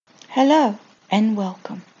Hello and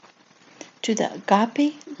welcome to the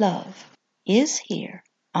Agape Love is Here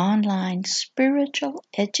online spiritual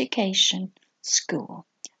education school.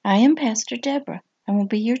 I am Pastor Deborah and will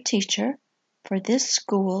be your teacher for this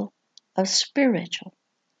school of spiritual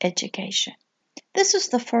education. This is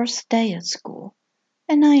the first day of school,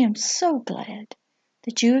 and I am so glad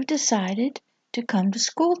that you have decided to come to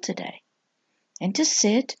school today and to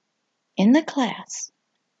sit in the class.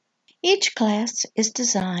 Each class is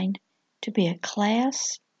designed to be a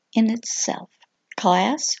class in itself.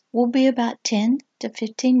 Class will be about 10 to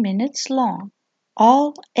 15 minutes long.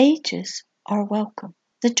 All ages are welcome.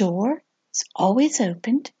 The door is always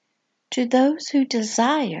opened to those who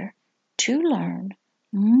desire to learn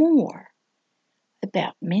more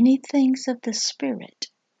about many things of the Spirit,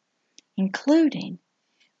 including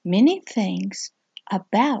many things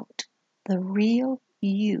about the real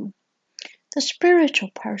you, the spiritual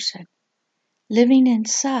person living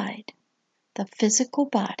inside the physical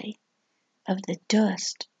body of the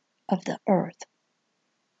dust of the earth.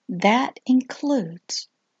 That includes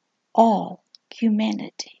all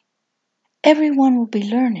humanity. Everyone will be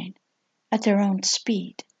learning at their own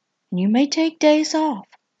speed, and you may take days off.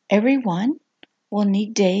 Everyone will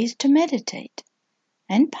need days to meditate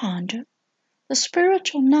and ponder the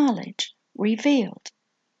spiritual knowledge revealed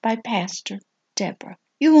by Pastor Deborah.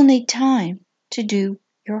 You will need time to do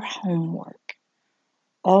your homework.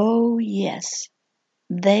 Oh, yes,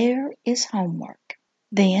 there is homework.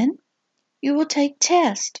 Then you will take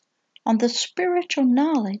tests on the spiritual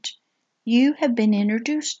knowledge you have been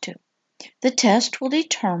introduced to. The test will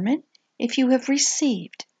determine if you have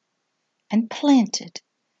received and planted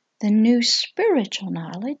the new spiritual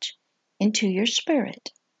knowledge into your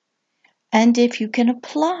spirit, and if you can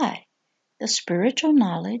apply the spiritual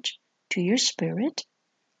knowledge to your spirit,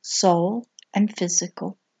 soul, and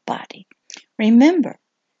physical body. Remember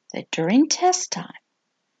that during test time,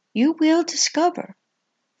 you will discover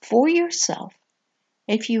for yourself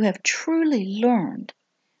if you have truly learned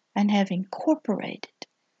and have incorporated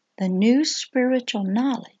the new spiritual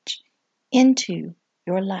knowledge into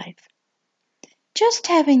your life. Just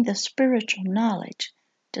having the spiritual knowledge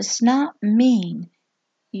does not mean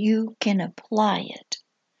you can apply it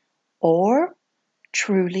or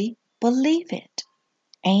truly believe it,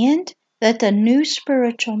 and that the new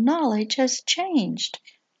spiritual knowledge has changed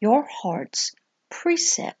your heart's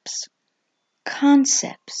precepts,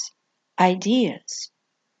 concepts, ideas,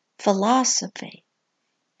 philosophy,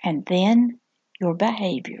 and then your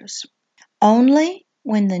behaviors. Only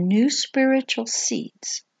when the new spiritual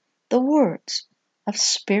seeds, the words of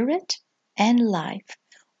spirit and life,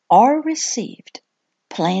 are received,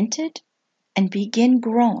 planted, and begin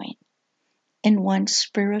growing in one's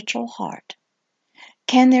spiritual heart,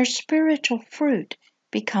 can their spiritual fruit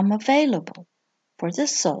become available for the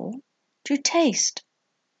soul to taste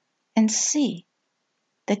and see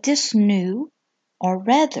that this new, or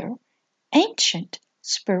rather ancient,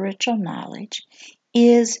 spiritual knowledge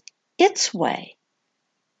is its way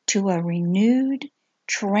to a renewed,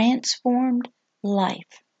 transformed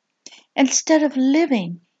life, instead of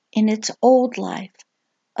living in its old life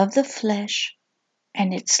of the flesh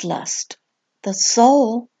and its lust. The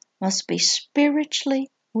soul must be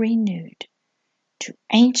spiritually renewed to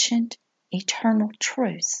ancient, eternal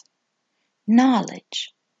truth,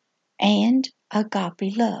 knowledge, and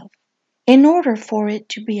agape love, in order for it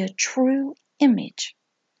to be a true image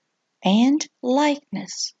and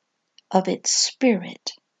likeness of its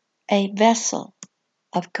spirit, a vessel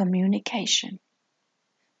of communication.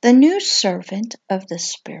 The new servant of the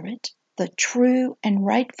Spirit, the true and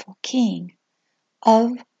rightful king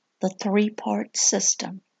of the three-part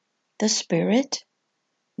system, the spirit,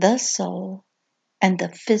 the soul, and the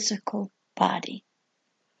physical body.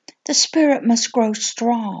 The spirit must grow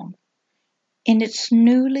strong in its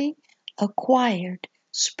newly acquired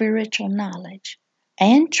spiritual knowledge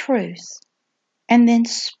and truth, and then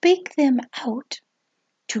speak them out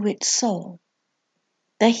to its soul,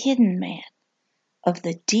 the hidden man of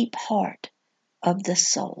the deep heart of the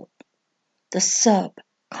soul, the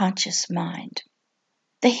subconscious mind.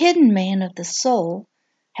 The hidden man of the soul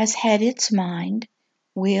has had its mind,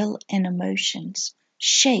 will, and emotions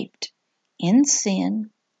shaped in sin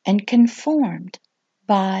and conformed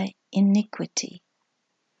by iniquity.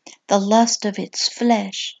 The lust of its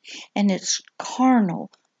flesh and its carnal,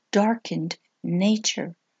 darkened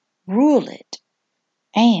nature rule it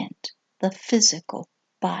and the physical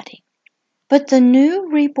body. But the new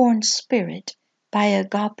reborn spirit by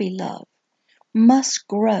agape love must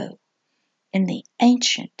grow in the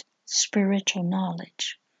ancient spiritual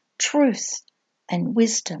knowledge, truth, and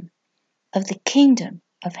wisdom of the kingdom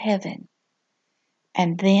of heaven.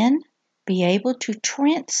 and then be able to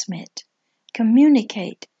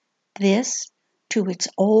communicate this to its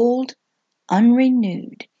old,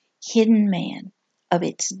 unrenewed, hidden man of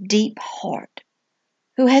its deep heart,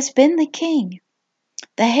 who has been the king,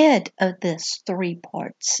 the head of this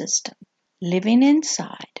three-part system, living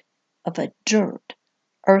inside of a dirt,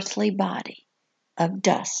 earthly body of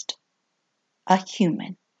dust, a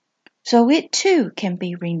human. So it too can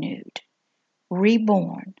be renewed,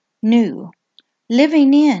 reborn, new,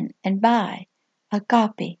 living in and by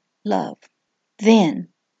agape love. Then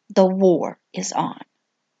the war is on.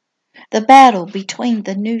 The battle between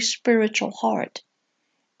the new spiritual heart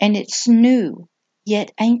and its new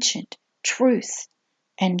yet ancient truth,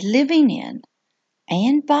 and living in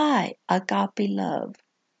and by agape love,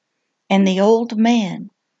 and the old man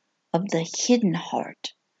of the hidden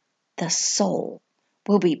heart, the soul,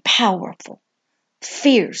 will be powerful,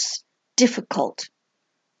 fierce, difficult,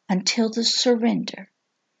 until the surrender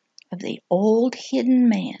of the old hidden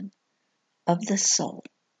man of the soul,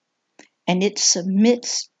 and it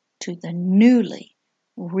submits to the newly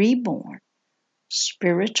reborn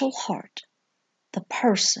spiritual heart, the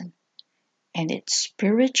person, and its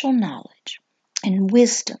spiritual knowledge and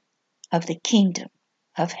wisdom of the kingdom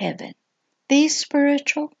of heaven. These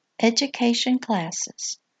spiritual education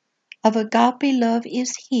classes of Agape Love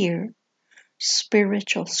is Here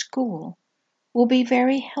Spiritual School will be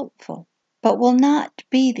very helpful, but will not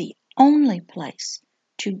be the only place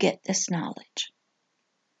to get this knowledge.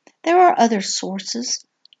 There are other sources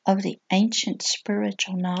of the ancient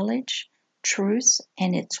spiritual knowledge, truth,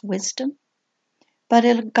 and its wisdom, but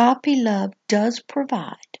Agape Love does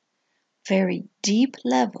provide very deep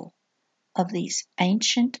level of these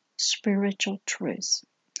ancient spiritual truths,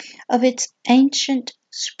 of its ancient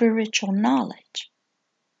spiritual knowledge,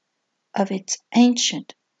 of its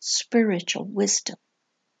ancient spiritual wisdom.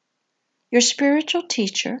 Your spiritual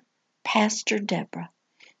teacher, Pastor Deborah,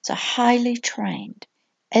 is a highly trained,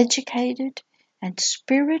 educated, and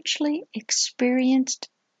spiritually experienced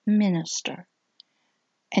minister,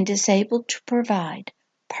 and is able to provide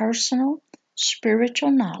personal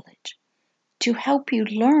spiritual knowledge to help you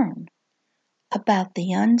learn about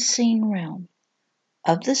the unseen realm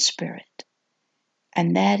of the Spirit,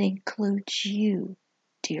 and that includes you,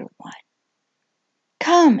 dear one.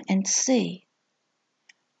 Come and see.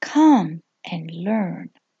 Come and learn.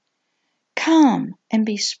 Come and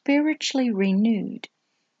be spiritually renewed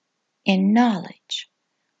in knowledge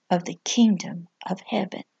of the kingdom of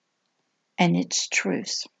heaven and its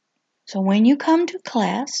truths. So when you come to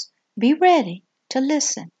class, be ready to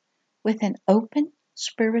listen with an open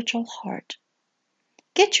spiritual heart.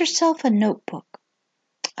 Get yourself a notebook,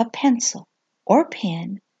 a pencil, or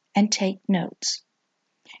pen, and take notes.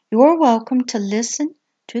 You are welcome to listen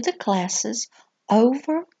to the classes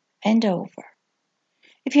over and over.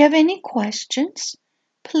 If you have any questions,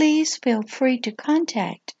 please feel free to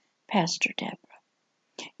contact Pastor Deborah.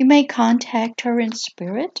 You may contact her in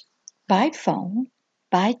spirit, by phone,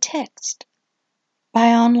 by text,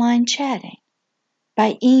 by online chatting,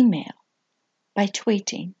 by email, by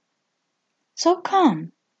tweeting. So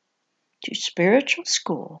come to spiritual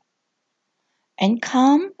school and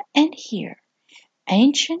come and hear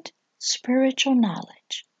ancient spiritual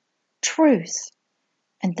knowledge, truth,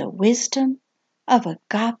 and the wisdom of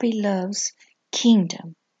Agape Love's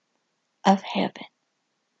kingdom of heaven.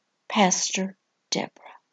 Pastor Deborah.